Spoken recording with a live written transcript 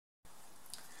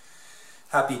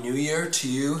Happy New Year to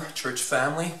you, church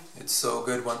family. It's so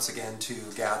good once again to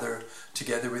gather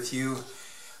together with you.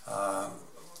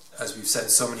 As we've said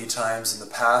so many times in the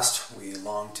past, we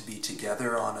long to be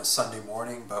together on a Sunday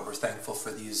morning, but we're thankful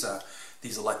for these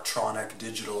electronic,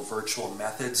 digital, virtual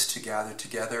methods to gather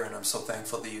together, and I'm so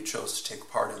thankful that you chose to take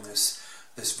part in this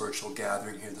virtual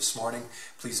gathering here this morning.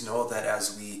 Please know that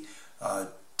as we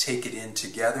take it in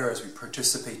together, as we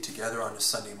participate together on a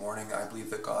Sunday morning, I believe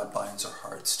that God binds our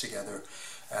hearts together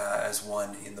as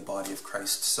one in the body of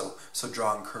Christ. So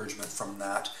draw encouragement from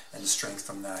that and strength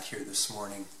from that here this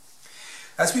morning.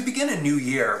 As we begin a new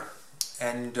year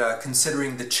and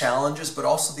considering the challenges but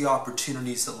also the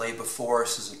opportunities that lay before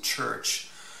us as a church,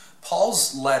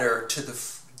 Paul's letter to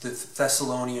the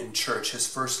Thessalonian church, his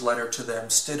first letter to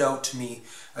them, stood out to me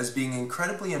as being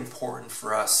incredibly important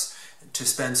for us to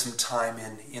spend some time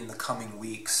in the coming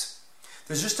weeks.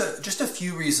 There's just a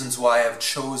few reasons why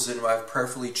I've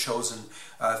prayerfully chosen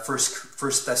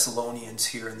First Thessalonians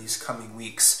here in these coming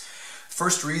weeks.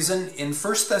 First reason, in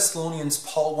 1 Thessalonians,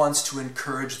 Paul wants to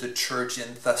encourage the church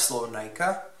in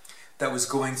Thessalonica that was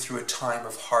going through a time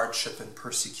of hardship and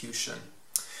persecution.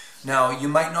 Now, you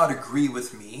might not agree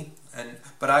with me,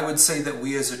 but I would say that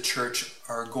we as a church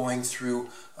are going through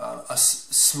a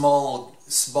small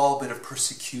bit of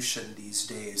persecution these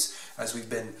days, as we've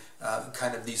been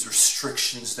kind of these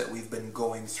restrictions that we've been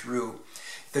going through.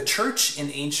 The church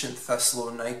in ancient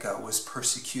Thessalonica was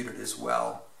persecuted as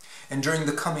well. And during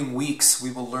the coming weeks,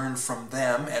 we will learn from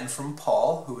them and from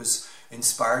Paul, who was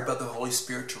inspired by the Holy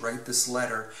Spirit to write this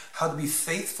letter, how to be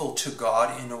faithful to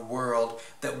God in a world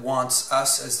that wants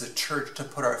us as the church to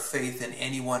put our faith in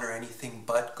anyone or anything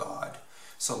but God.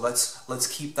 So let's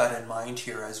keep that in mind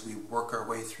here as we work our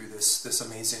way through this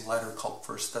amazing letter called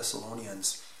 1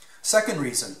 Thessalonians. Second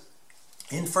reason,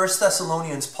 in 1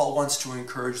 Thessalonians, Paul wants to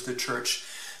encourage the church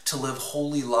to live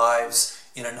holy lives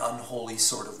in an unholy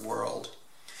sort of world.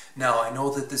 Now, I know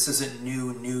that this isn't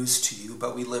new news to you,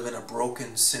 but we live in a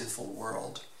broken, sinful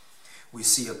world. We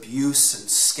see abuse and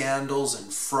scandals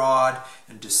and fraud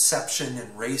and deception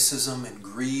and racism and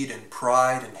greed and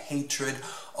pride and hatred,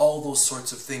 all those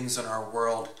sorts of things in our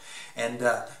world. And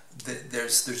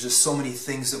there's just so many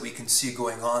things that we can see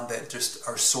going on that just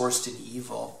are sourced in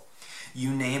evil.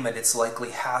 You name it, it's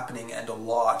likely happening, and a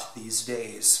lot these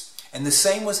days. And the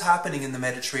same was happening in the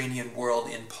Mediterranean world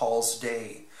in Paul's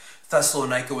day.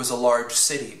 Thessalonica was a large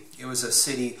city. It was a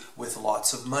city with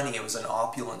lots of money. It was an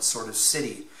opulent sort of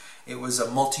city. It was a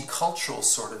multicultural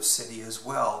sort of city as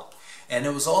well. And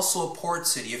it was also a port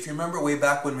city. If you remember way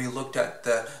back when we looked at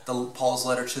Paul's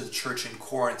letter to the church in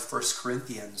Corinth, 1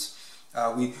 Corinthians,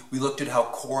 we looked at how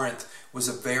Corinth was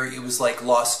it was like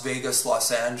Las Vegas,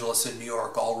 Los Angeles, and New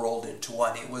York all rolled into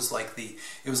one. It was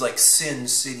like Sin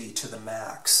City to the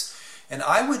max. And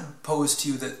I would pose to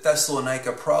you that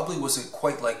Thessalonica probably wasn't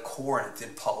quite like Corinth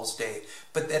in Paul's day,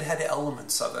 but it had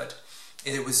elements of it.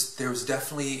 It was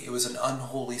an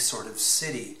unholy sort of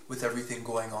city with everything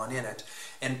going on in it.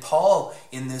 And Paul,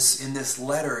 in this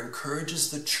letter,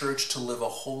 encourages the church to live a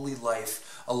holy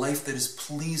life, a life that is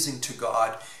pleasing to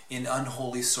God in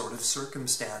unholy sort of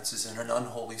circumstances, in an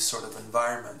unholy sort of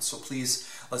environment. So please,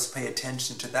 let's pay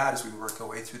attention to that as we work our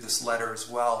way through this letter as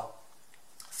well.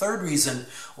 Third reason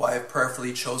why I've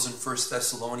prayerfully chosen 1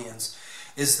 Thessalonians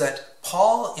is that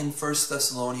Paul in 1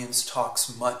 Thessalonians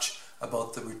talks much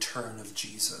about the return of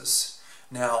Jesus.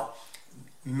 Now,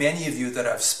 many of you that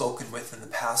I've spoken with in the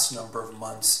past number of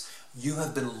months, you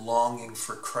have been longing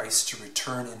for Christ to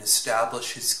return and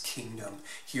establish his kingdom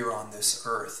here on this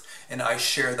earth. And I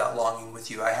share that longing with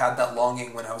you. I had that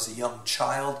longing when I was a young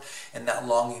child, and that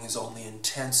longing has only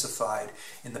intensified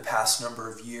in the past number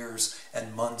of years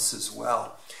and months as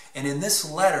well. And in this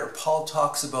letter, Paul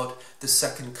talks about the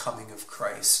second coming of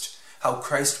Christ, how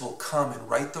Christ will come and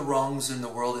right the wrongs in the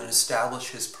world and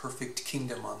establish his perfect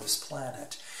kingdom on this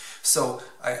planet. So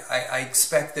I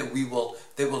expect that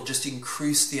they will just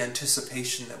increase the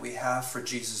anticipation that we have for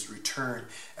Jesus' return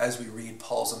as we read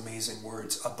Paul's amazing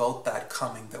words about that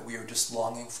coming that we are just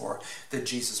longing for, that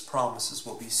Jesus promises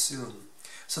will be soon.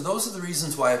 So those are the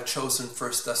reasons why I've chosen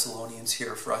 1 Thessalonians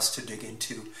here for us to dig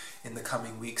into in the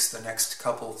coming weeks, the next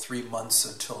 3 months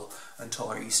until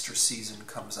our Easter season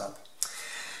comes up.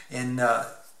 And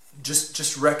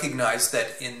just recognize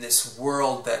that in this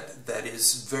world that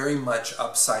is very much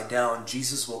upside down,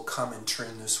 Jesus will come and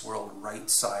turn this world right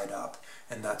side up.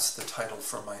 And that's the title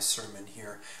for my sermon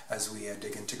here as we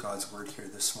dig into God's Word here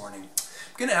this morning.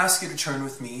 I'm going to ask you to turn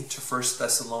with me to 1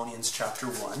 Thessalonians chapter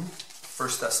 1. 1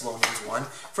 Thessalonians 1.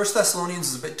 1 Thessalonians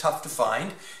is a bit tough to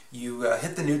find. You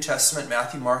hit the New Testament,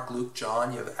 Matthew, Mark, Luke,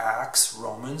 John. You have Acts,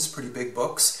 Romans, pretty big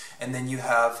books. And then you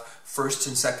have 1st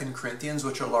and 2nd Corinthians,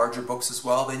 which are larger books as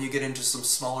well. Then you get into some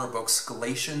smaller books,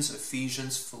 Galatians,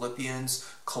 Ephesians,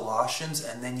 Philippians, Colossians,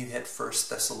 and then you hit 1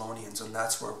 Thessalonians, and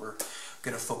that's where we're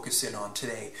going to focus in on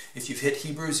today. If you've hit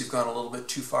Hebrews, you've gone a little bit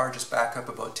too far. Just back up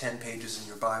about 10 pages in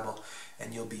your Bible,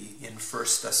 and you'll be in 1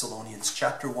 Thessalonians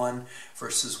chapter 1,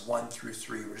 verses 1 through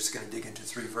 3. We're just going to dig into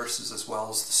 3 verses as well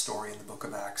as the story in the book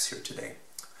of Acts here today.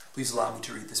 Please allow me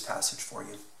to read this passage for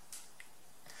you.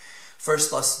 1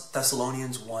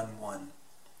 Thessalonians 1:1.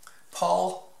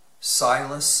 Paul,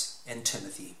 Silas, and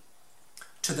Timothy,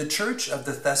 to the church of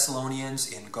the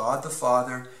Thessalonians in God the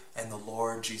Father and the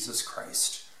Lord Jesus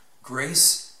Christ,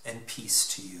 grace and peace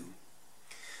to you.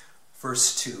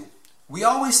 Verse 2. We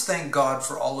always thank God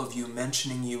for all of you,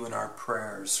 mentioning you in our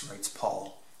prayers, writes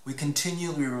Paul. We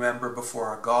continually remember before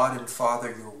our God and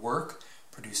Father your work,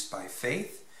 produced by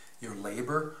faith, your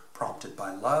labor, prompted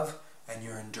by love, and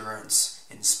your endurance,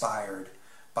 inspired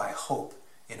by hope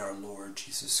in our Lord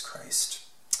Jesus Christ.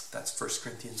 That's 1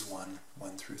 Corinthians 1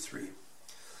 through 3.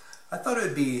 I thought it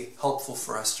would be helpful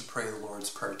for us to pray the Lord's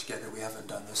Prayer together. We haven't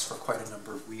done this for quite a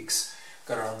number of weeks.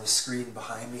 Got it on the screen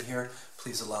behind me here.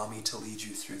 Please allow me to lead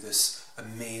you through this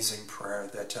amazing prayer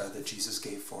that Jesus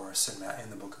gave for us in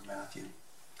the book of Matthew.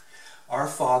 Our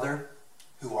Father,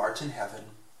 who art in heaven,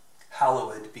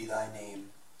 hallowed be thy name.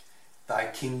 Thy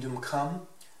kingdom come,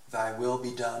 thy will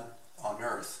be done on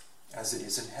earth as it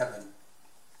is in heaven.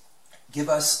 Give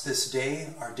us this day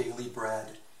our daily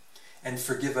bread, and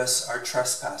forgive us our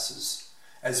trespasses,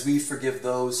 as we forgive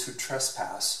those who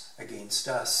trespass against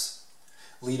us.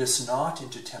 Lead us not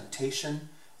into temptation,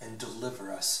 and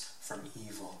deliver us from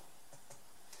evil.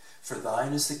 For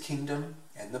thine is the kingdom,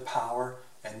 and the power,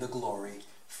 and the glory,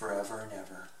 forever and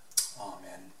ever.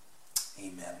 Amen.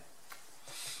 Amen.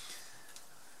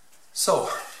 So,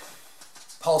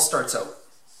 Paul starts out.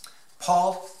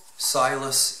 Paul,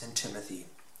 Silas, and Timothy.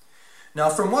 Now,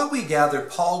 from what we gather,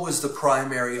 Paul was the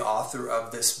primary author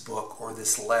of this book or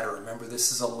this letter. Remember,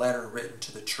 this is a letter written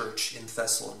to the church in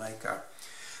Thessalonica.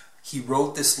 He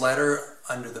wrote this letter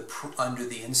under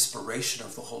the inspiration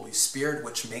of the Holy Spirit,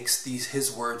 which makes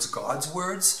his words God's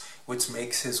words, which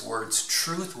makes his words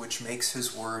truth, which makes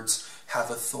his words have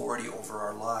authority over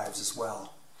our lives as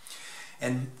well.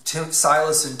 And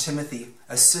Silas and Timothy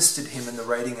assisted him in the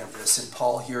writing of this, and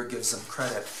Paul here gives them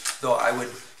credit, though I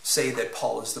would say that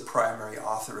Paul is the primary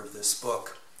author of this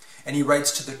book. And he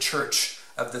writes to the church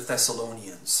of the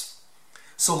Thessalonians.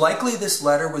 So likely this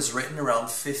letter was written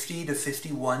around 50 to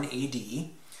 51 AD.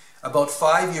 About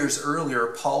 5 years earlier,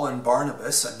 Paul and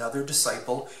Barnabas, another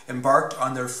disciple, embarked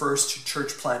on their first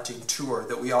church planting tour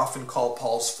that we often call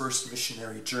Paul's first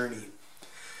missionary journey.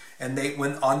 And they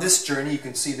went on this journey. You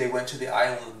can see they went to the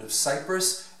island of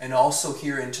Cyprus and also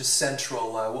here into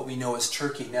central, what we know as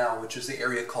Turkey now, which is the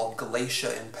area called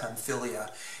Galatia and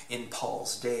Pamphylia in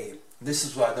Paul's day. This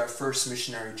is their first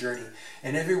missionary journey.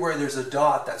 And everywhere there's a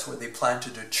dot, that's where they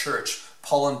planted a church.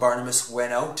 Paul and Barnabas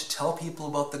went out to tell people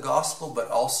about the gospel, but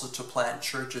also to plant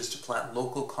churches, to plant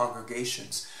local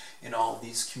congregations in all of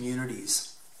these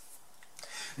communities.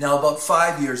 Now, about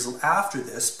 5 years after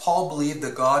this, Paul believed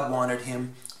that God wanted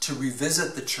him to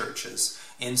revisit the churches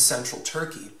in central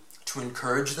Turkey, to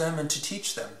encourage them and to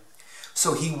teach them.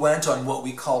 So he went on what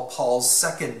we call Paul's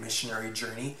second missionary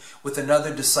journey with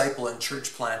another disciple and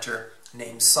church planter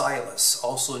named Silas,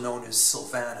 also known as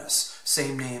Silvanus.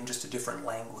 Same name, just a different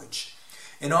language.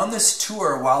 And on this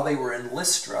tour, while they were in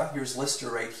Lystra, here's Lystra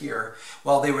right here,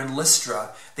 while they were in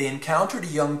Lystra, they encountered a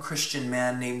young Christian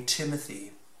man named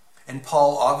Timothy. And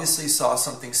Paul obviously saw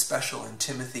something special in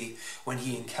Timothy when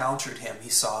he encountered him. He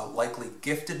saw likely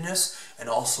giftedness and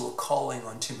also a calling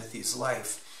on Timothy's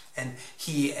life. And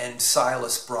he and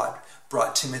Silas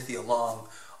brought Timothy along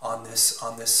on this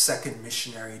second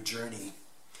missionary journey.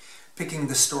 Picking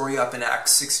the story up in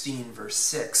Acts 16, verse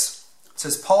 6, it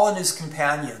says, Paul and his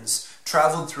companions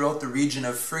traveled throughout the region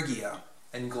of Phrygia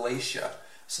and Galatia.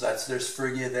 So there's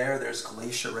Phrygia there, there's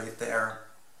Galatia right there.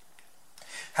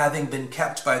 Having been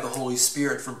kept by the Holy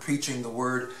Spirit from preaching the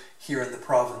word here in the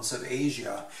province of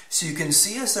Asia. So you can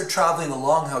see as they're traveling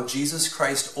along how Jesus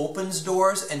Christ opens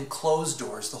doors and closes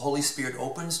doors. The Holy Spirit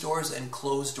opens doors and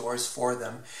closes doors for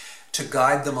them to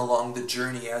guide them along the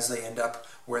journey as they end up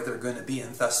where they're going to be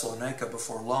in Thessalonica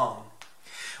before long.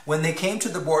 When they came to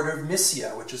the border of Mysia,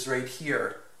 which is right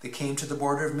here, they came to the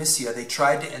border of Mysia, they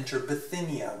tried to enter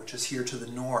Bithynia, which is here to the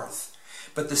north.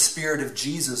 But the Spirit of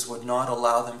Jesus would not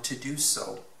allow them to do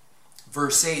so.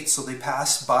 Verse 8, so they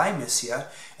passed by Mysia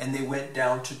and they went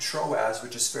down to Troas,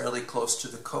 which is fairly close to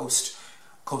the coast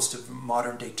coast of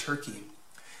modern-day Turkey.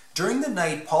 During the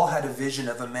night, Paul had a vision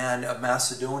of a man of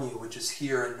Macedonia, which is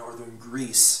here in northern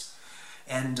Greece.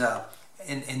 And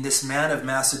this man of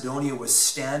Macedonia was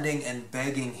standing and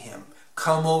begging him,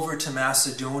 "Come over to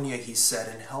Macedonia," he said,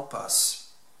 "and help us."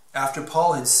 After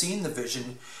Paul had seen the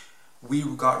vision, we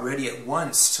got ready at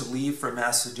once to leave for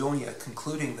Macedonia,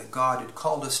 concluding that God had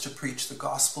called us to preach the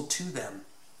gospel to them.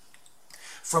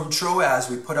 From Troas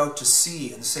we put out to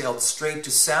sea and sailed straight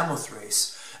to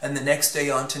Samothrace, and the next day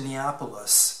on to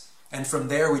Neapolis. And from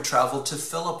there we traveled to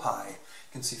Philippi.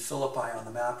 You can see Philippi on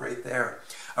the map right there,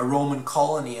 a Roman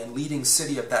colony and leading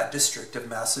city of that district of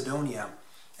Macedonia.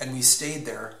 And we stayed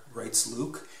there, writes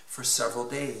Luke, for several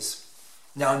days.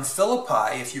 Now in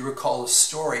Philippi, if you recall the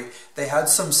story, they had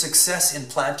some success in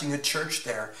planting a church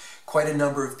there. Quite a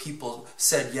number of people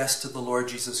said yes to the Lord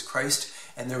Jesus Christ,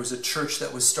 and there was a church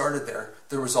that was started there.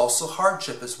 There was also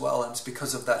hardship as well, and it's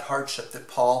because of that hardship that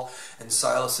Paul and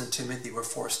Silas and Timothy were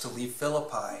forced to leave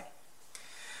Philippi.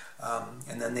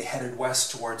 And then they headed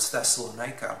west towards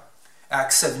Thessalonica.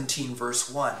 Acts 17 verse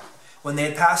 1. When they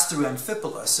had passed through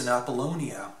Amphipolis and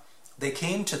Apollonia, they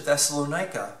came to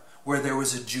Thessalonica, where there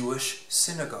was a Jewish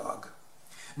synagogue.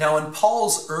 Now in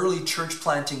Paul's early church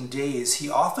planting days, he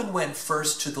often went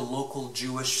first to the local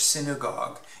Jewish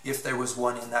synagogue, if there was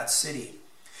one in that city.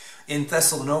 In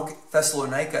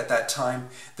Thessalonica at that time,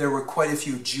 there were quite a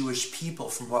few Jewish people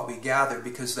from what we gather,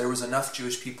 because there was enough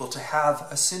Jewish people to have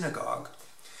a synagogue.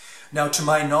 Now, to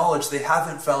my knowledge, they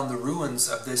haven't found the ruins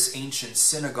of this ancient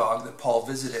synagogue that Paul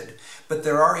visited, but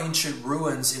there are ancient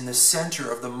ruins in the center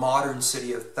of the modern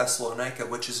city of Thessalonica,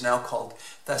 which is now called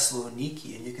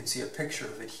Thessaloniki, and you can see a picture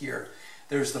of it here.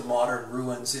 There's the modern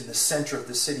ruins in the center of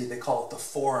the city. They call it the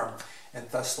Forum in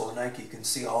Thessalonica. You can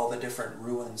see all the different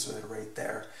ruins right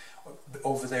there.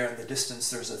 Over there in the distance,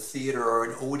 there's a theater, or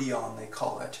an Odeon, they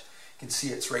call it. You can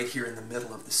see it's right here in the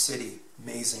middle of the city.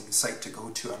 Amazing sight to go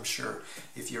to, I'm sure,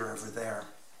 if you're ever there.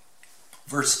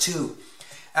 Verse 2.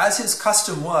 As his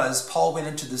custom was, Paul went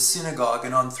into the synagogue,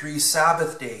 and on 3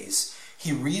 Sabbath days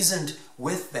he reasoned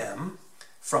with them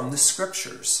from the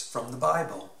Scriptures, from the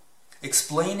Bible,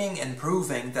 explaining and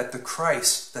proving that the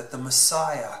Christ, that the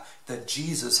Messiah, that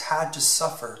Jesus had to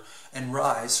suffer and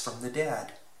rise from the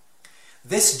dead.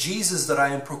 This Jesus that I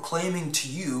am proclaiming to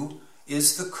you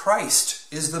is the Christ,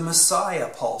 is the Messiah,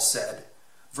 Paul said.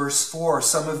 Verse 4,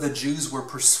 some of the Jews were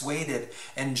persuaded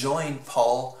and joined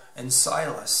Paul and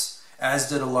Silas, as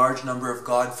did a large number of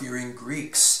God-fearing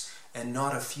Greeks, and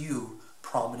not a few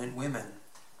prominent women.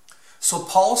 So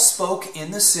Paul spoke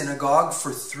in the synagogue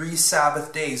for 3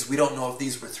 Sabbath days. We don't know if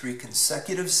these were 3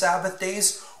 consecutive Sabbath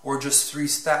days or just 3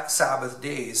 Sabbath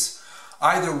days.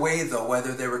 Either way, though,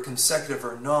 whether they were consecutive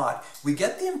or not, we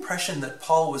get the impression that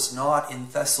Paul was not in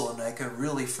Thessalonica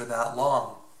really for that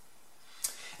long.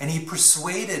 And he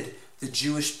persuaded the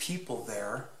Jewish people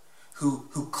there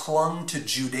who clung to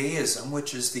Judaism,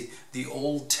 which is the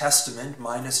Old Testament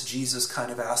minus Jesus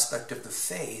kind of aspect of the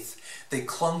faith. They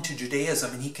clung to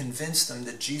Judaism, and he convinced them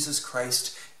that Jesus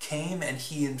Christ came and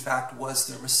he in fact was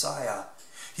their Messiah.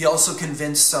 He also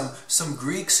convinced some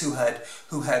Greeks who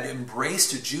had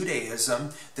embraced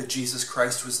Judaism that Jesus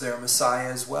Christ was their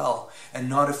Messiah as well, and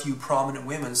not a few prominent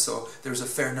women. So there's a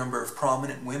fair number of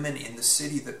prominent women in the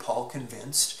city that Paul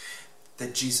convinced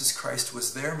that Jesus Christ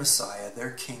was their Messiah,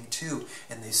 their King too,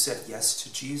 and they said yes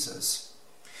to Jesus.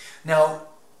 Now,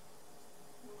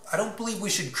 I don't believe we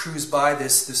should cruise by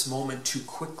this moment too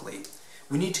quickly.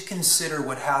 We need to consider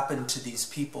what happened to these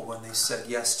people when they said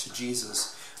yes to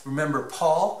Jesus. Remember,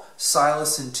 Paul,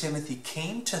 Silas, and Timothy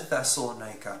came to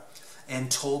Thessalonica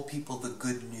and told people the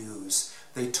good news.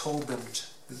 They told them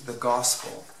the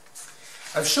gospel.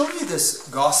 I've shown you this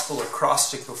gospel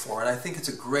acrostic before, and I think it's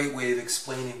a great way of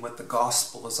explaining what the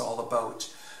gospel is all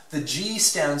about. The G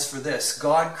stands for this: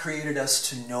 God created us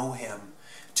to know Him,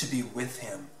 to be with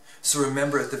Him. So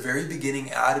remember, at the very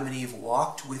beginning, Adam and Eve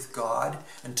walked with God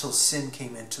until sin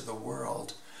came into the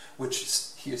world, which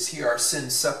is here. Our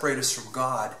sins separate us from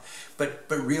God, but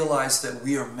realize that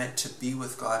we are meant to be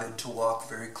with God and to walk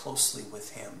very closely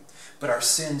with Him. But our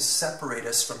sins separate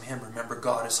us from Him. Remember,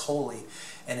 God is holy,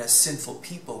 and as sinful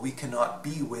people, we cannot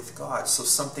be with God. So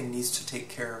something needs to take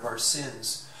care of our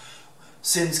sins.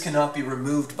 Sins cannot be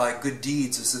removed by good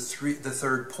deeds is the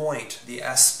third point, the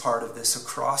S part of this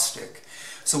acrostic.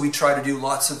 So we try to do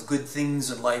lots of good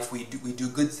things in life. We do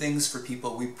good things for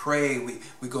people. We pray,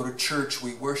 we go to church,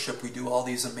 we worship, we do all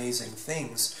these amazing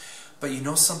things. But you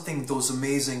know something? Those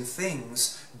amazing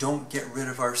things don't get rid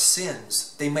of our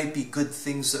sins. They might be good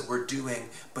things that we're doing,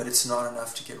 but it's not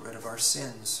enough to get rid of our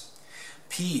sins.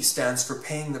 P stands for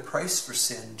paying the price for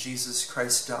sin. Jesus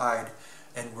Christ died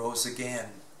and rose again.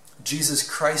 Jesus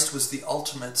Christ was the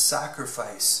ultimate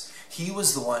sacrifice. He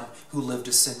was the one who lived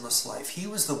a sinless life. He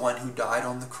was the one who died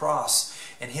on the cross.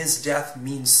 And his death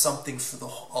means something for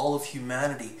all of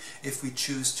humanity if we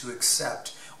choose to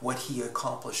accept what he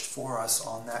accomplished for us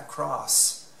on that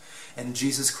cross. And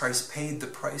Jesus Christ paid the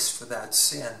price for that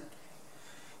sin.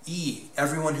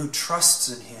 Everyone who trusts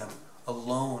in him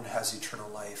alone has eternal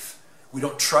life. We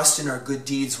don't trust in our good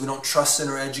deeds. We don't trust in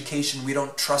our education. We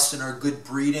don't trust in our good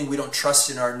breeding. We don't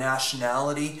trust in our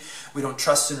nationality. We don't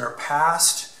trust in our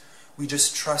past. We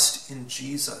just trust in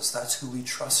Jesus. That's who we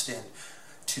trust in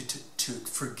to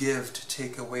forgive, to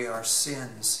take away our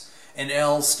sins. And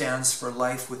L stands for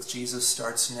life with Jesus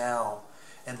starts now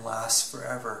and lasts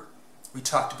forever. We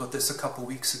talked about this a couple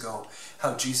weeks ago,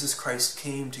 how Jesus Christ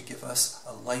came to give us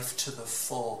a life to the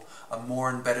full, a more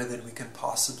and better than we can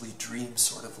possibly dream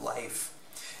sort of life.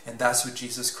 And that's what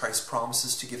Jesus Christ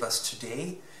promises to give us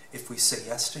today if we say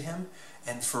yes to him,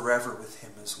 and forever with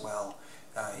him as well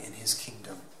in his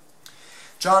kingdom.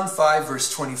 John 5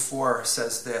 verse 24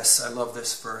 says this. I love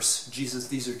this verse.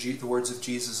 These are the words of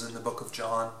Jesus in the book of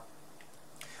John.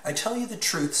 I tell you the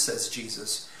truth, says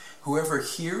Jesus, whoever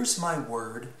hears my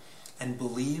word and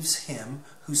believes him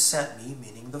who sent me,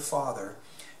 meaning the Father,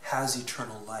 has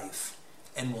eternal life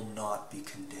and will not be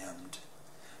condemned.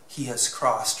 He has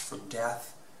crossed from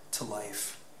death to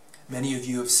life. Many of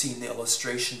you have seen the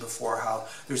illustration before how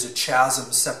there's a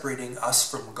chasm separating us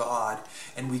from God,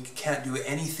 and we can't do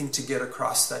anything to get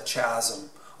across that chasm.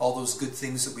 All those good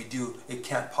things that we do, it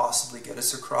can't possibly get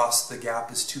us across. The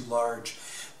gap is too large.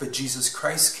 But Jesus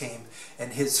Christ came,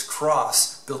 and his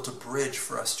cross built a bridge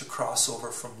for us to cross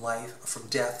over from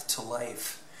death to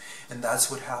life. And that's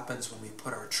what happens when we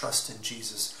put our trust in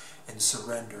Jesus and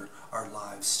surrender our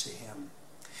lives to him.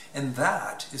 And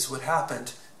that is what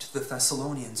happened to the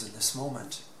Thessalonians in this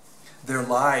moment. Their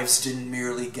lives didn't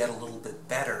merely get a little bit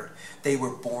better. They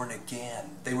were born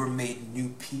again. They were made new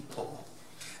people.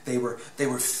 They were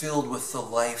filled with the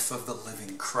life of the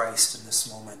living Christ in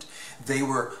this moment. They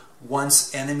were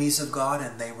once enemies of God,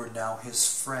 and they were now his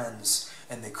friends,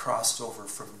 and they crossed over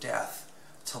from death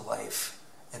to life.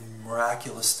 And a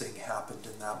miraculous thing happened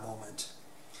in that moment.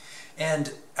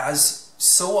 And as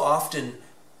so often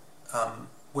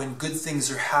when good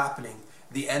things are happening,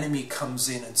 the enemy comes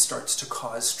in and starts to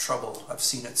cause trouble. I've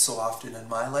seen it so often in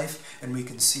my life, and we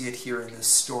can see it here in this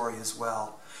story as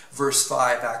well. Verse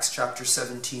 5, Acts chapter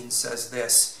 17 says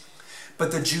this,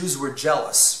 but the Jews were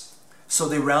jealous, so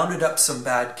they rounded up some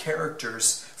bad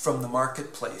characters from the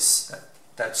marketplace.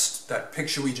 That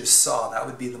picture we just saw, that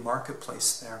would be the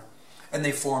marketplace there. And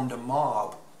they formed a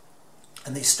mob,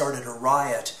 and they started a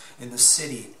riot in the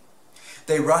city.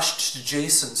 They rushed to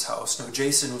Jason's house. Now,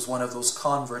 Jason was one of those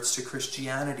converts to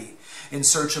Christianity, in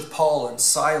search of Paul and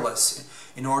Silas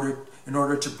in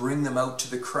order to bring them out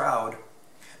to the crowd.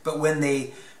 But when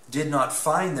they did not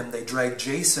find them, they dragged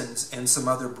Jason and some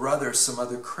other brothers, some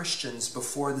other Christians,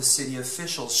 before the city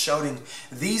officials, shouting,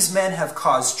 "These men have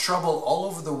caused trouble all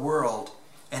over the world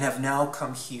and have now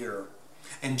come here.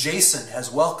 And Jason has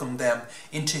welcomed them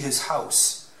into his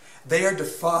house. They are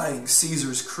defying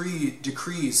Caesar's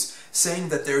decrees, saying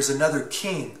that there is another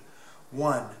king,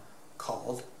 one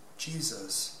called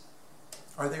Jesus."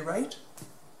 Are they right?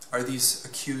 Are these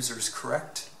accusers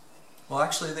correct? Well,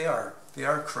 actually they are. They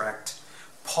are correct.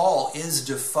 Paul is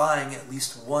defying at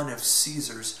least one of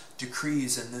Caesar's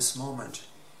decrees in this moment.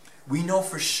 We know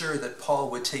for sure that Paul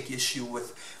would take issue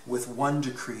with one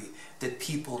decree, that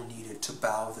people needed to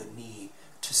bow the knee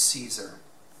to Caesar,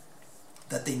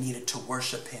 that they needed to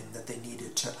worship him, that they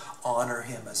needed to honor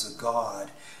him as a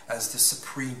god, as the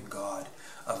supreme God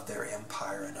of their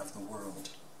empire and of the world.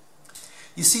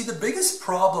 You see, the biggest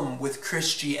problem with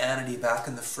Christianity back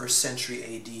in the 1st century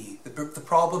AD, the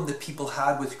problem that people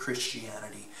had with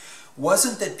Christianity,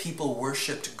 wasn't that people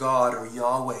worshipped God or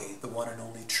Yahweh, the one and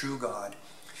only true God.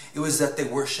 It was that they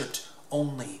worshipped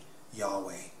only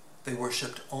Yahweh. They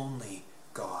worshipped only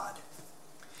God.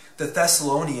 The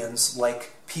Thessalonians,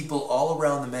 like people all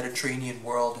around the Mediterranean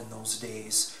world in those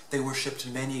days, they worshipped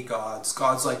many gods.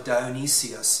 Gods like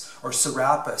Dionysius, or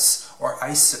Serapis, or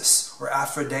Isis, or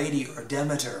Aphrodite, or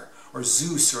Demeter, or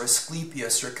Zeus, or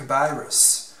Asclepius, or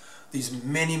Cabirus. These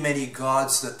many, many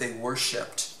gods that they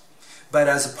worshipped. But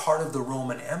as a part of the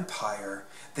Roman Empire,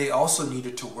 they also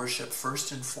needed to worship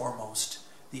first and foremost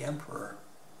the emperor.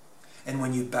 And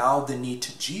when you bowed the knee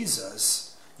to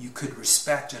Jesus, you could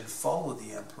respect and follow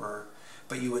the emperor,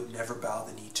 but you would never bow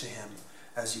the knee to him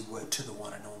as you would to the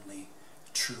one and only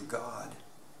true God.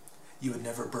 You would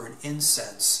never burn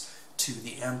incense to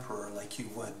the emperor like you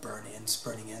would burning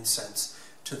incense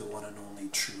to the one and only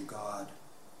true God.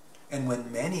 And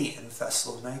when many in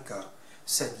Thessalonica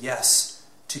said yes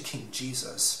to King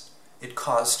Jesus, it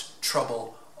caused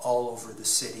trouble all over the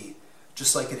city,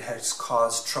 just like it has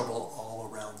caused trouble all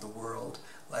around the world,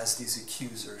 as these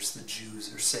accusers, the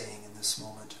Jews, are saying in this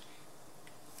moment.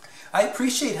 I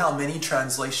appreciate how many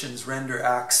translations render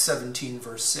Acts 17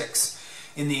 verse 6.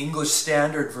 In the English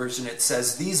Standard Version it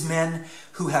says, "These men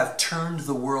who have turned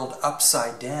the world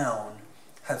upside down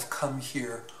have come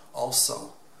here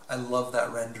also." I love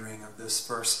that rendering of this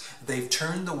verse. They've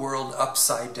turned the world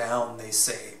upside down, they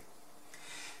say.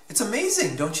 It's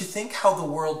amazing, don't you think, how the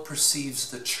world perceives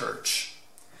the church?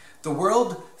 The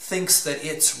world thinks that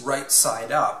it's right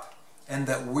side up, and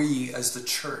that we as the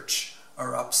church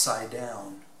are upside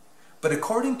down. But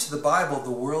according to the Bible, the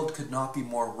world could not be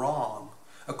more wrong.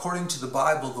 According to the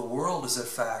Bible, the world is in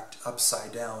fact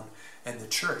upside down, and the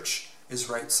church is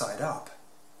right side up.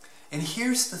 And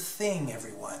here's the thing,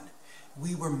 everyone.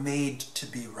 We were made to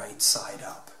be right side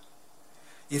up.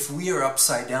 If we are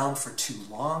upside down for too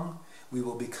long, we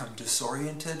will become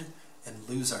disoriented and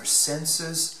lose our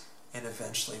senses, and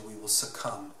eventually we will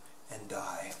succumb and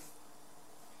die.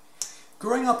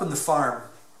 Growing up on the farm,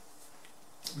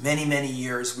 many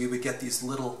years, we would get these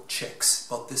little chicks,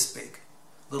 about this big,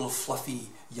 little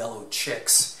fluffy yellow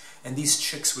chicks, and these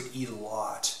chicks would eat a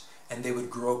lot, and they would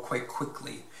grow quite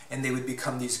quickly, and they would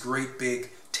become these great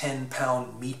big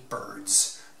 10-pound meat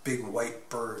birds, big white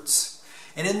birds.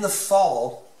 And in the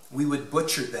fall, we would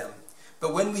butcher them.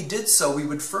 But when we did so, we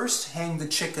would first hang the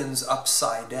chickens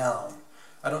upside down.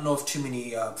 I don't know if too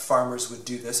many farmers would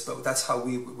do this, but that's how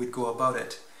we would go about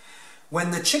it.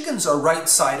 When the chickens are right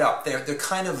side up, they're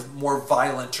kind of more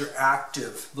violent or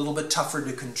active, a little bit tougher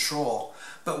to control.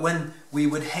 But when we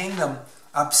would hang them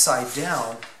upside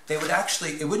down, they would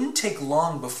it wouldn't take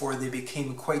long before they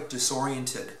became quite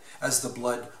disoriented as the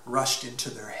blood rushed into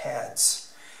their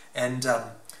heads. And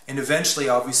eventually,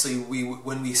 obviously,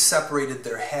 when we separated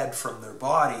their head from their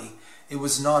body, it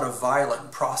was not a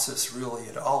violent process really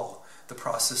at all, the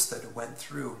process that it went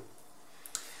through.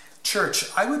 Church,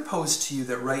 I would pose to you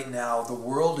that right now the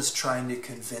world is trying to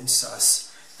convince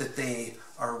us that they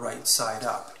are right side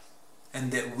up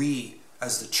and that we,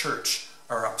 as the church,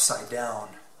 are upside down.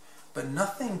 But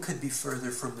nothing could be further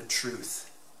from the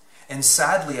truth. And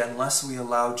sadly, unless we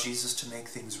allow Jesus to make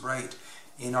things right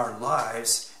in our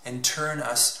lives and turn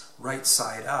us right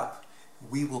side up,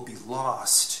 we will be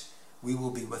lost, we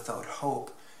will be without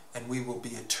hope, and we will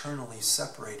be eternally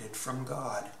separated from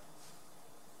God.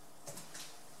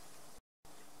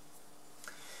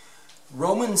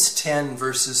 Romans 10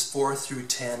 verses 4 through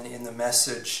 10 in the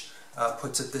Message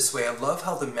puts it this way. I love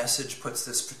how the Message puts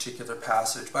this particular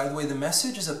passage. By the way, the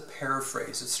Message is a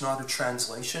paraphrase. It's not a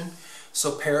translation.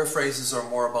 So paraphrases are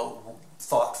more about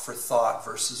thought for thought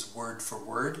versus word for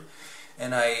word.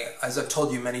 And as I've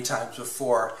told you many times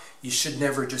before, you should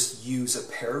never just use a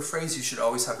paraphrase. You should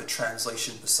always have a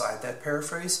translation beside that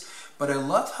paraphrase. But I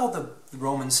love how the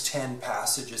Romans 10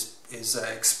 passage is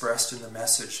expressed in the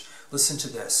Message. Listen to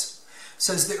this. It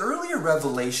says, the earlier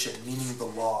revelation, meaning the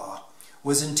law,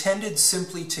 was intended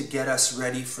simply to get us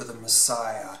ready for the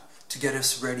Messiah, to get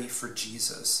us ready for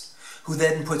Jesus, who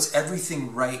then puts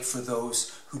everything right for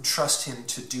those who trust him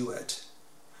to do it.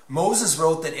 Moses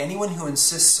wrote that anyone who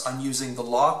insists on using the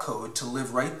law code to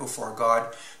live right before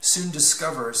God soon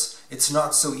discovers it's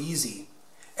not so easy.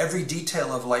 Every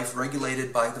detail of life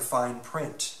regulated by the fine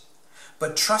print.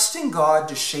 But trusting God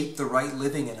to shape the right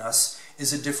living in us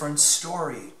is a different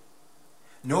story.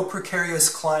 No precarious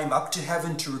climb up to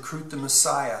heaven to recruit the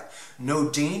Messiah. No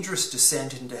dangerous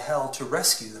descent into hell to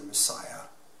rescue the Messiah.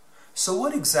 So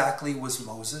what exactly was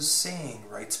Moses saying,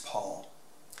 writes Paul?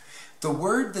 The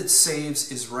word that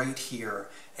saves is right here,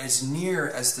 as near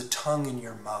as the tongue in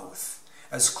your mouth,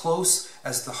 as close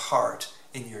as the heart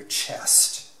in your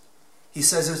chest. He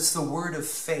says it's the word of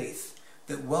faith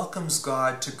that welcomes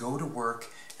God to go to work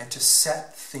and to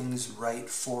set things right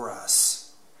for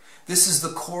us. This is the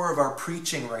core of our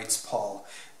preaching, writes Paul.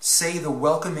 Say the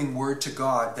welcoming word to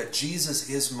God that Jesus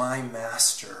is my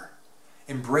master,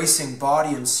 embracing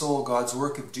body and soul God's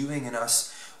work of doing in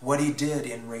us what he did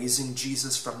in raising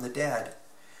Jesus from the dead.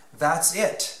 That's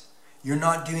it. You're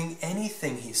not doing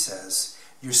anything, he says.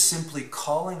 You're simply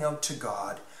calling out to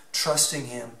God, trusting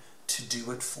him to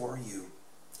do it for you.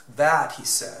 That, he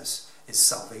says, is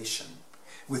salvation.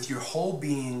 With your whole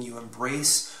being, you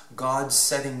embrace God's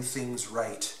setting things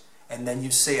right. And then you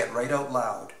say it right out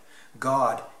loud.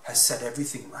 God has set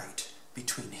everything right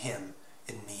between him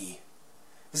and me.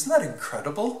 Isn't that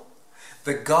incredible?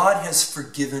 That God has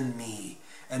forgiven me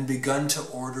and begun to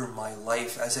order my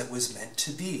life as it was meant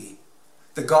to be.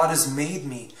 That God has made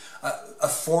me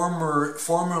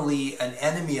formerly an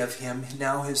enemy of him,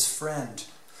 now his friend.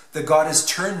 that God has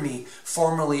turned me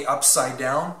formerly upside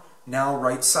down, now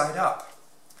right side up.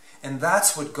 And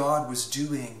that's what God was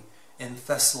doing in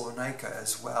Thessalonica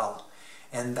as well.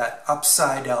 And that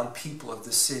upside down people of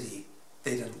the city,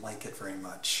 they didn't like it very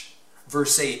much.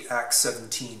 Verse 8, Acts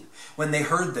 17. When they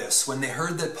heard this, when they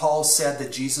heard that Paul said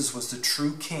that Jesus was the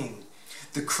true king,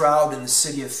 the crowd and the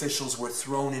city officials were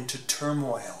thrown into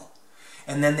turmoil.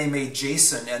 And then they made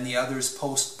Jason and the others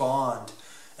post bond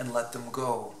and let them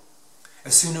go.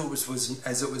 As soon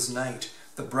as it was night,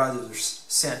 the brothers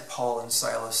sent Paul and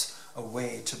Silas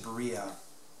away to Berea.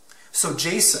 So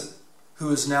Jason, who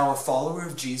is now a follower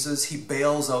of Jesus, he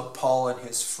bails out Paul and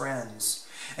his friends.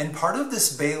 And part of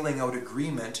this bailing out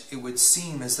agreement, it would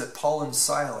seem, is that Paul and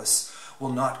Silas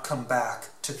will not come back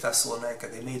to Thessalonica.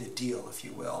 They made a deal, if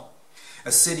you will.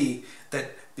 A city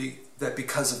that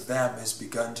because of them has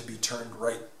begun to be turned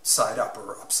right side up,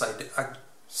 or upside down.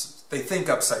 They think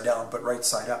upside down, but right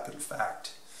side up, in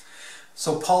fact.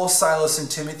 So Paul, Silas, and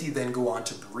Timothy then go on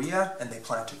to Berea, and they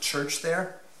plant a church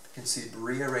there. You can see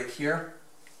Berea right here.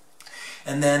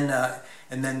 And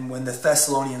then when the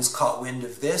Thessalonians caught wind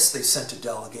of this, they sent a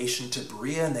delegation to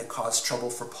Berea, and they caused trouble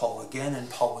for Paul again, and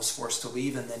Paul was forced to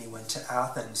leave, and then he went to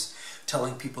Athens,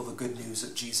 telling people the good news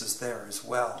of Jesus there as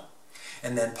well.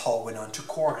 And then Paul went on to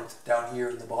Corinth, down here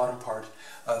in the bottom part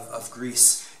of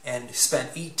Greece, and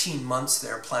spent 18 months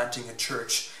there planting a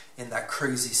church in that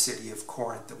crazy city of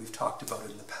Corinth that we've talked about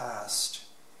in the past.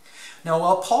 Now,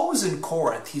 while Paul was in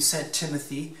Corinth, he sent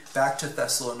Timothy back to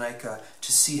Thessalonica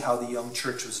to see how the young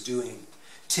church was doing.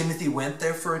 Timothy went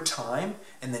there for a time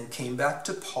and then came back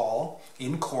to Paul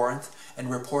in Corinth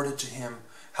and reported to him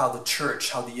how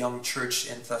the young church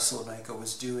in Thessalonica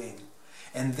was doing.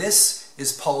 And this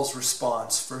is Paul's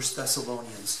response, 1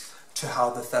 Thessalonians, to how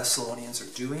the Thessalonians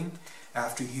are doing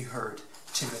after he heard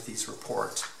Timothy's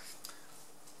report.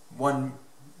 One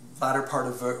latter part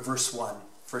of verse 1,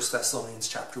 1 Thessalonians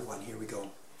chapter 1, here we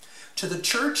go. To the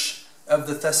church of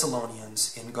the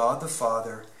Thessalonians in God the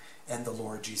Father and the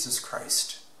Lord Jesus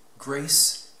Christ,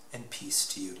 grace and peace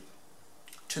to you.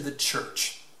 To the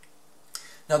church.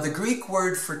 Now the Greek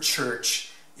word for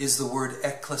church is the word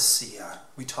ekklesia.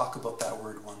 We talk about that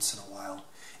word once in a while.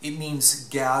 It means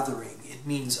gathering. It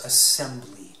means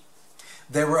assembly.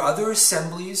 There were other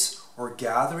assemblies or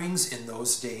gatherings in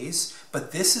those days,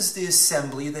 but this is the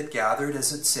assembly that gathered,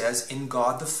 as it says, in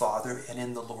God the Father and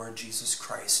in the Lord Jesus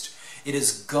Christ. It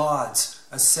is God's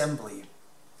assembly.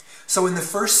 So in the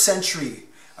first century,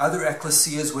 other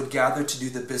ecclesias would gather to do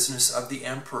the business of the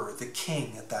emperor, the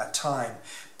king at that time.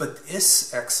 But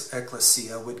this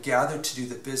ecclesia would gather to do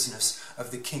the business of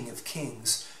the King of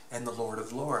Kings and the Lord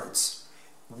of Lords.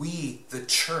 We, the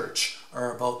church,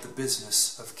 are about the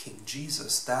business of King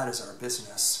Jesus. That is our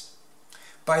business.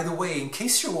 By the way, in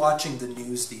case you're watching the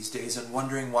news these days and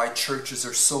wondering why churches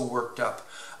are so worked up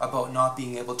about not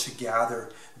being able to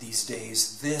gather these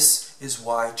days, this is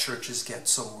why churches get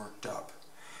so worked up.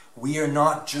 We are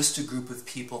not just a group of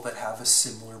people that have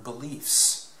similar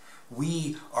beliefs.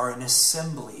 We are an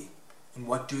assembly. And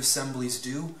what do assemblies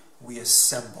do? We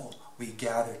assemble. We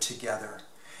gather together.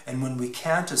 And when we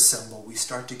can't assemble, we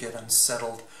start to get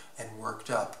unsettled and worked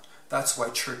up. That's why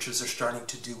churches are starting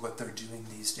to do what they're doing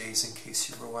these days, in case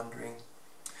you were wondering.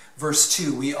 Verse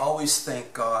 2, we always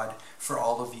thank God for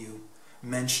all of you,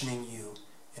 mentioning you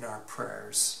in our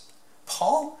prayers.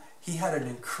 Paul, he had an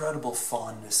incredible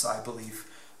fondness, I believe,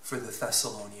 for the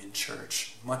Thessalonian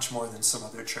church, much more than some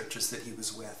other churches that he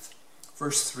was with.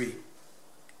 Verse 3,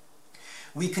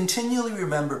 we continually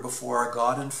remember before our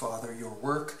God and Father your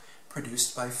work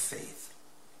produced by faith,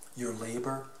 your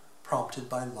labor prompted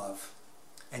by love,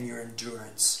 and your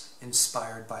endurance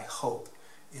inspired by hope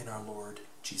in our Lord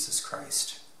Jesus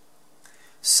Christ.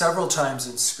 Several times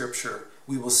in Scripture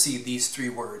we will see these three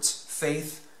words,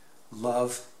 faith,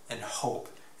 love, and hope,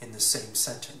 in the same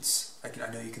sentence.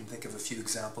 I know you can think of a few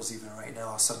examples even right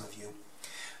now, some of you.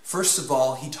 First of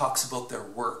all, he talks about their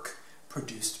work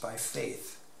produced by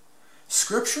faith.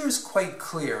 Scripture is quite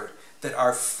clear that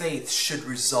our faith should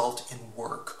result in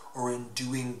work or in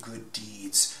doing good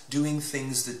deeds, doing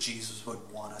things that Jesus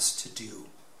would want us to do.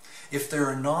 If there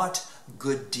are not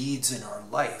good deeds in our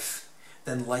life,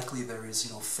 then likely there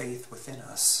is no faith within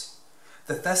us.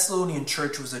 The Thessalonian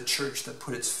church was a church that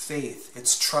put its faith,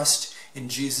 its trust in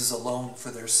Jesus alone for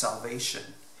their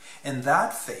salvation. And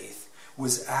that faith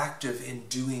was active in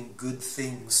doing good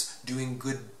things, doing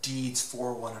good deeds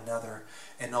for one another,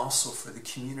 and also for the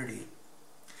community.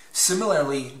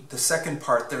 Similarly, the second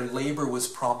part, their labor was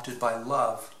prompted by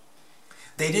love.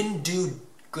 They didn't do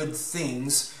good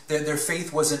things. Their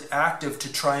faith wasn't active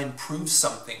to try and prove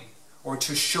something or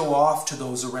to show off to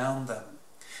those around them.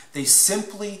 They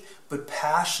simply but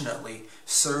passionately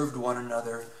served one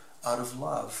another out of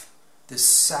love. This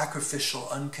sacrificial,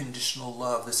 unconditional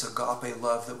love, this agape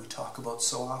love that we talk about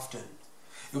so often.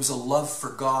 It was a love for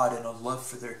God and a love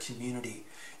for their community.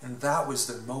 And that was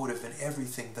their motive in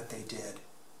everything that they did.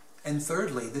 And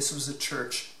thirdly, this was a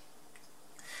church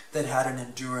that had an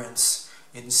endurance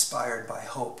inspired by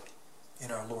hope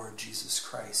in our Lord Jesus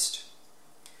Christ.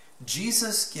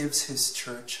 Jesus gives his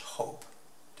church hope,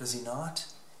 does he not?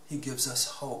 He gives us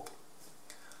hope.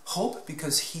 Hope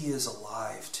because he is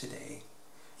alive today.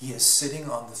 He is sitting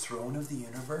on the throne of the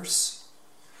universe.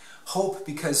 Hope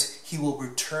because he will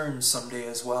return someday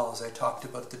as well, as I talked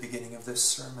about at the beginning of this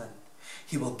sermon.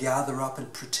 He will gather up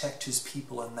and protect his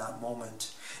people in that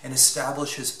moment and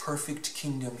establish his perfect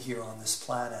kingdom here on this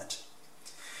planet.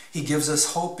 He gives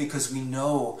us hope because we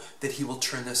know that he will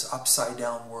turn this upside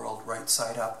down world right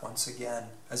side up once again,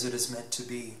 as it is meant to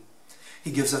be.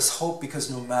 He gives us hope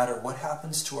because no matter what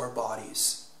happens to our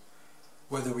bodies,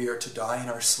 whether we are to die in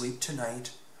our sleep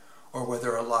tonight or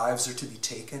whether our lives are to be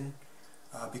taken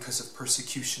because of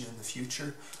persecution in the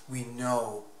future, we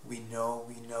know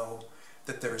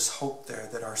that there is hope there,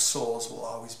 that our souls will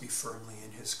always be firmly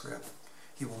in his grip.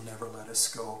 He will never let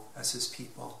us go as his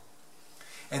people.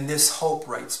 And this hope,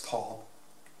 writes Paul,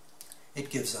 it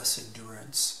gives us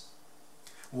endurance.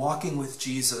 Walking with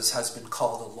Jesus has been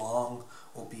called a long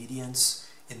obedience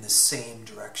in the same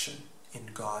direction, in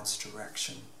God's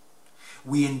direction.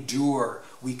 We endure,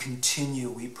 we continue,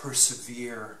 we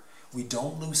persevere. We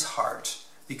don't lose heart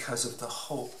because of the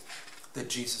hope that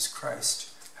Jesus Christ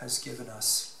has given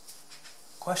us.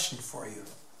 Question for you.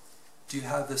 Do you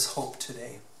have this hope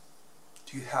today?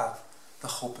 Do you have the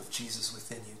hope of Jesus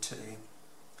within you today?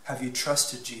 Have you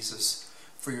trusted Jesus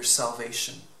for your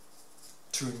salvation,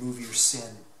 to remove your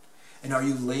sin? And are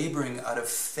you laboring out of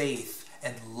faith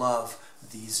and love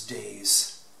these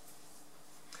days?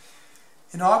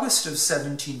 In August of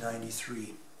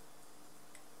 1793,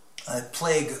 a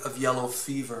plague of yellow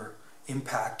fever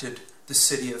impacted the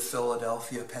city of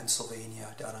Philadelphia,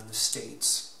 Pennsylvania, down in the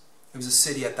States. It was a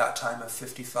city at that time of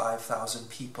 55,000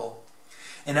 people.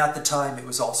 And at the time, it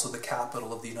was also the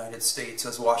capital of the United States,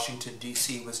 as Washington,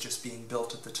 D.C. was just being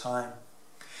built at the time.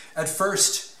 At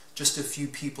first, just a few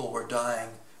people were dying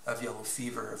of yellow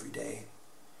fever every day.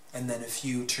 And then a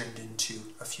few turned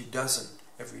into a few dozen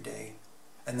every day.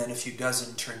 And then a few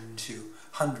dozen turned into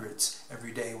hundreds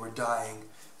every day were dying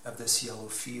of this yellow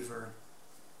fever.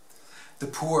 The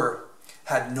poor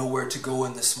had nowhere to go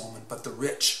in this moment, but the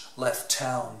rich left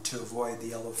town to avoid the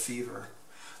yellow fever.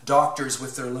 Doctors,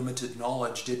 with their limited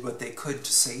knowledge, did what they could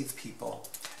to save people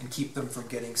and keep them from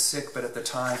getting sick, but at the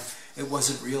time it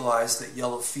wasn't realized that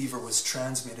yellow fever was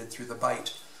transmitted through the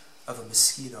bite of a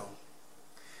mosquito.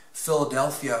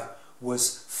 Philadelphia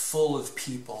was full of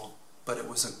people, but it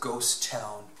was a ghost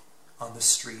town on the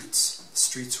streets. The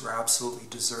streets were absolutely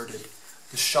deserted.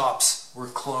 The shops were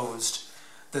closed.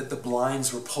 The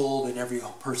blinds were pulled in every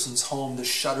person's home. The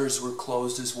shutters were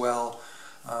closed as well,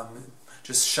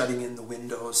 just shutting in the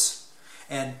windows.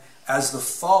 And as the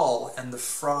fall and the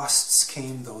frosts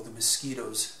came, though, the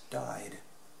mosquitoes died.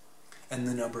 And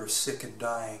the number of sick and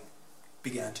dying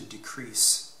began to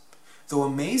decrease. Though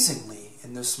amazingly,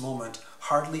 in this moment,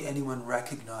 hardly anyone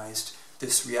recognized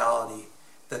this reality,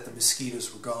 that the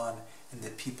mosquitoes were gone and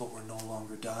that people were no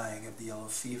longer dying of the yellow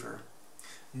fever.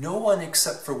 No one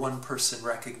except for one person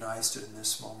recognized it in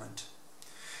this moment.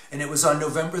 And it was on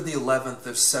November the 11th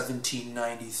of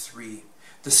 1793.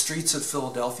 The streets of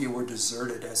Philadelphia were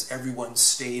deserted as everyone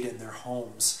stayed in their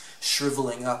homes,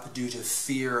 shriveling up due to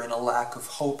fear and a lack of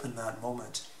hope in that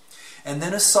moment. And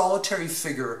then a solitary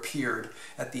figure appeared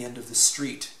at the end of the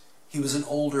street. He was an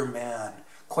older man,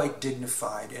 quite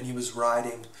dignified, and he was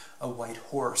riding a white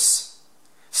horse.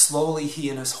 Slowly he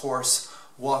and his horse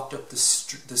walked up the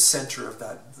center of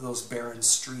those barren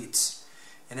streets.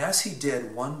 And as he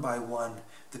did, one by one,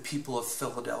 the people of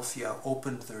Philadelphia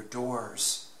opened their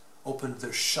doors, opened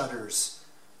their shutters,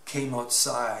 came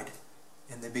outside,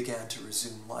 and they began to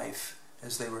resume life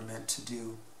as they were meant to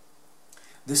do.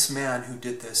 This man who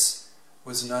did this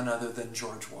was none other than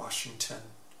George Washington,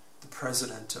 the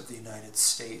President of the United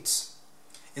States.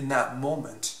 In that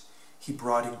moment, he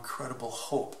brought incredible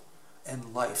hope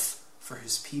and life for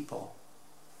his people.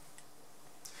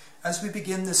 As we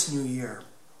begin this new year,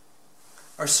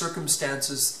 our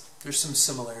circumstances, there's some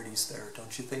similarities there,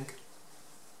 don't you think?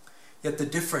 Yet the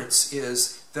difference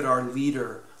is that our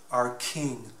leader, our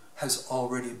King, has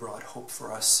already brought hope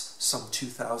for us some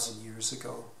 2,000 years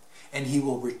ago. And he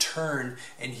will return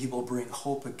and he will bring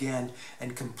hope again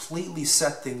and completely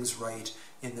set things right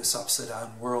in this upside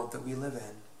down world that we live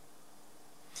in.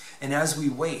 And as we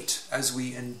wait, as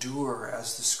we endure,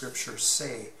 as the scriptures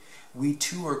say, we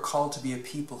too are called to be a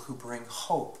people who bring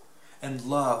hope and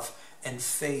love and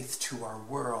faith to our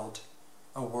world,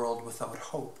 a world without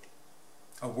hope,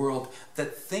 a world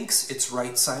that thinks it's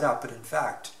right side up, but in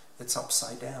fact, it's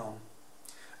upside down,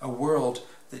 a world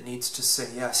that needs to say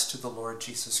yes to the Lord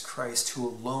Jesus Christ, who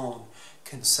alone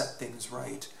can set things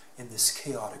right in this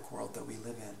chaotic world that we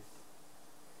live in.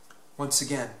 Once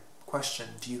again, question,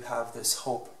 do you have this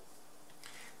hope?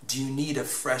 Do you need a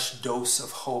fresh dose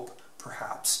of hope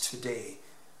perhaps today?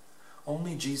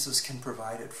 Only Jesus can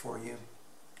provide it for you.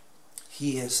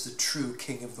 He is the true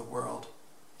King of the world.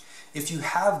 If you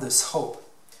have this hope,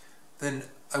 then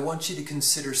I want you to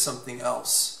consider something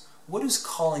else. What is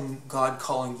God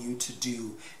calling you to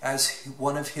do as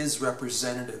one of His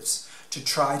representatives to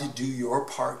try to do your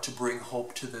part to bring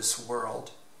hope to this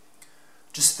world?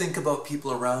 Just think about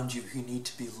people around you who need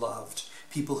to be loved,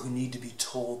 people who need to be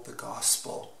told the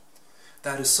gospel.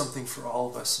 That is something for all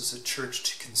of us as a church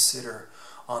to consider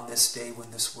on this day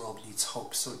when this world needs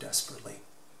hope so desperately.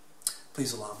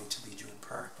 Please allow me to lead you in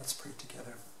prayer. Let's pray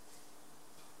together.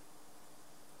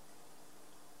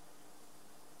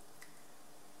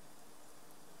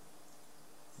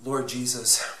 Lord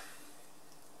Jesus,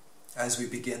 as we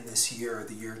begin this year,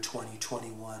 the year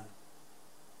 2021,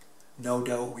 no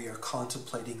doubt we are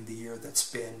contemplating the year that's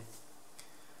been,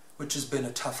 which has been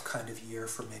a tough kind of year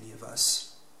for many of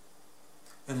us.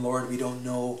 And Lord, we don't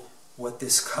know what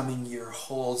this coming year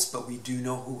holds, but we do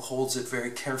know who holds it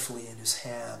very carefully in His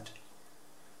hand.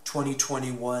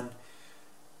 2021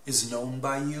 is known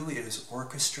by you, it is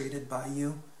orchestrated by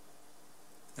you.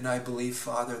 And I believe,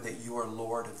 Father, that you are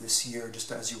Lord of this year,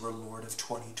 just as you were Lord of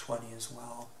 2020 as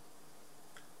well.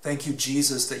 Thank you,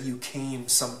 Jesus, that you came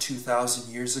some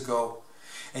 2,000 years ago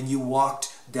and you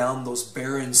walked down those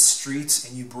barren streets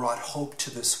and you brought hope to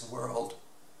this world.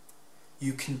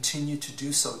 You continue to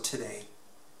do so today.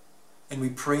 And we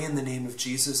pray in the name of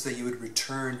Jesus that you would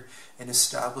return and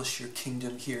establish your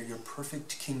kingdom here, your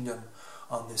perfect kingdom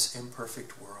on this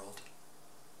imperfect world.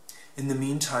 In the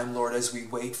meantime, Lord, as we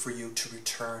wait for you to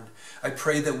return, I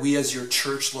pray that we as your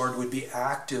church, Lord, would be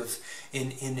active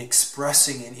in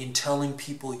expressing and in telling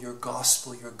people your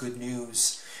gospel, your good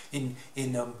news, in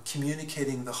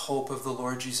communicating the hope of the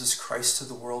Lord Jesus Christ to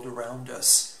the world around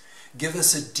us. Give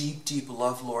us a deep, deep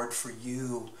love, Lord, for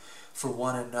you, for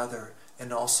one another,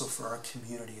 and also for our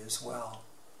community as well.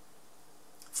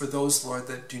 For those, Lord,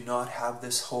 that do not have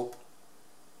this hope,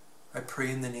 I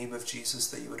pray in the name of Jesus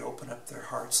that you would open up their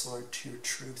hearts, Lord, to your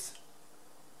truth.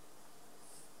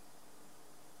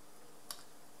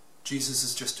 Jesus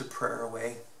is just a prayer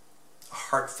away, a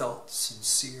heartfelt,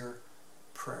 sincere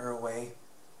prayer away.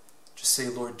 Just say,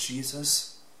 Lord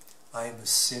Jesus, I am a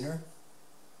sinner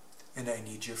and I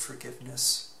need your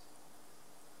forgiveness.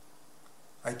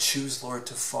 I choose, Lord,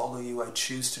 to follow you. I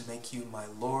choose to make you my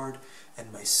Lord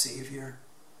and my Savior,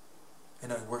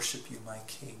 and I worship you, my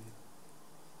King.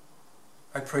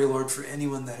 I pray, Lord, for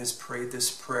anyone that has prayed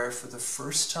this prayer for the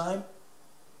first time,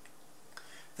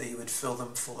 that you would fill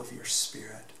them full of your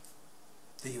Spirit,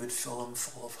 that you would fill them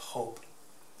full of hope,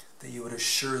 that you would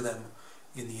assure them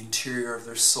in the interior of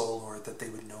their soul, Lord, that they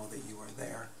would know that you are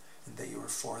there and that you are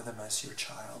for them as your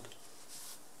child.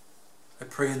 I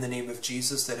pray in the name of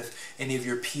Jesus that if any of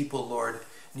your people, Lord,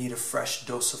 need a fresh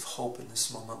dose of hope in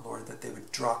this moment, Lord, that they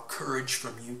would draw courage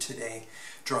from you today,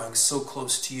 drawing so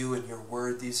close to you and your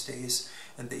word these days,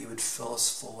 and that you would fill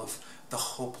us full of the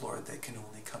hope, Lord, that can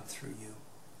only come through you.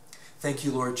 Thank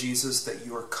you, Lord Jesus, that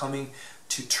you are coming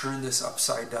to turn this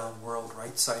upside down world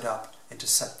right side up and to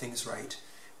set things right.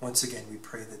 Once again, we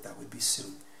pray that that would be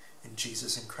soon. In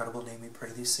Jesus' incredible name we pray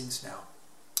these things now.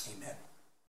 Amen.